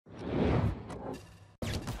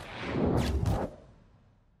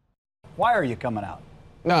Why are you coming out?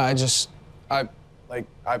 No, I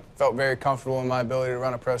felt very comfortable in my ability to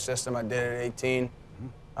run a pro system. I did it at 18.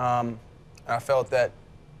 And I felt that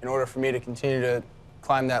in order for me to continue to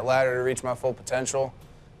climb that ladder to reach my full potential,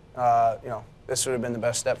 this would have been the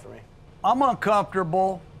best step for me. I'm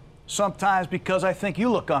uncomfortable sometimes because I think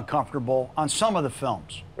you look uncomfortable on some of the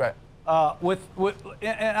films. Right.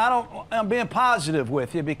 And I'm being positive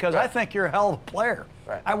with you because I think you're a hell of a player.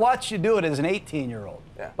 Right. I watched you do it as an 18-year-old.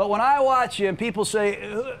 Yeah. But when I watch you and people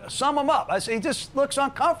say, sum him up, I say, he just looks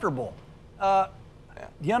uncomfortable. Do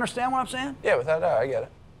you understand what I'm saying? Yeah, without a doubt, I get it.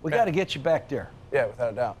 We got to get you back there. Yeah,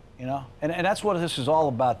 without a doubt. You know, and that's what this is all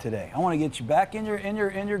about today. I want to get you back in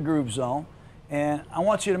your groove zone, and I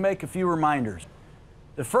want you to make a few reminders.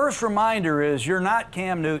 The first reminder is you're not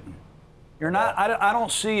Cam Newton. You're not. I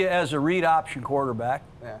don't see you as a read option quarterback.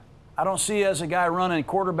 Yeah. I don't see you as a guy running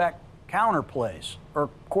quarterback counter plays or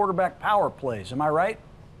quarterback power plays. Am I right?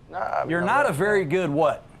 Nah, you're not a very good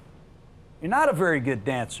what? You're not a very good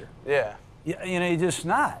dancer. Yeah. You're just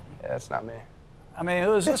not. Yeah, that's not me. I mean,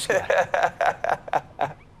 who is this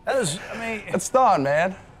guy? It's Don,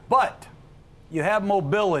 man. But you have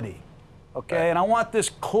mobility, okay? Right. And I want this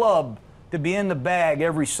club to be in the bag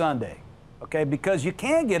every Sunday, okay? Because you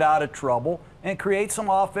can get out of trouble and create some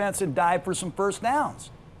offense and dive for some first downs,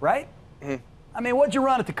 right? Mm-hmm. I mean, what'd you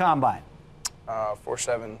run at the combine?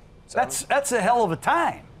 4.77. That's a hell of a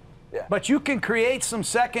time. Yeah. But you can create some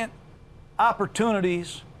second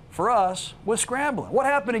opportunities for us with scrambling. What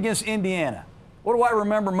happened against Indiana? What do I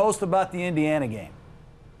remember most about the Indiana game?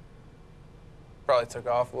 Probably took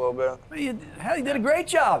off a little bit. You did a great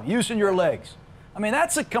job using your legs. I mean,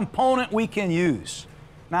 that's a component we can use.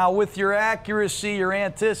 Now, with your accuracy, your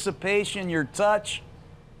anticipation, your touch,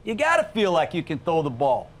 you got to feel like you can throw the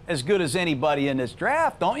ball as good as anybody in this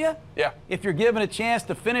draft, don't you? Yeah. If you're given a chance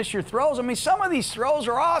to finish your throws. I mean, some of these throws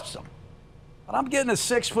are awesome. But I'm getting a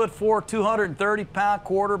 6'4", 230-pound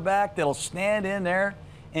quarterback that'll stand in there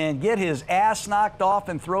and get his ass knocked off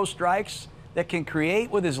and throw strikes that can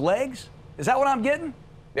create with his legs. Is that what I'm getting?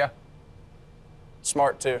 Yeah.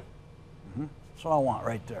 Smart, too. That's what I want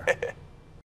right there.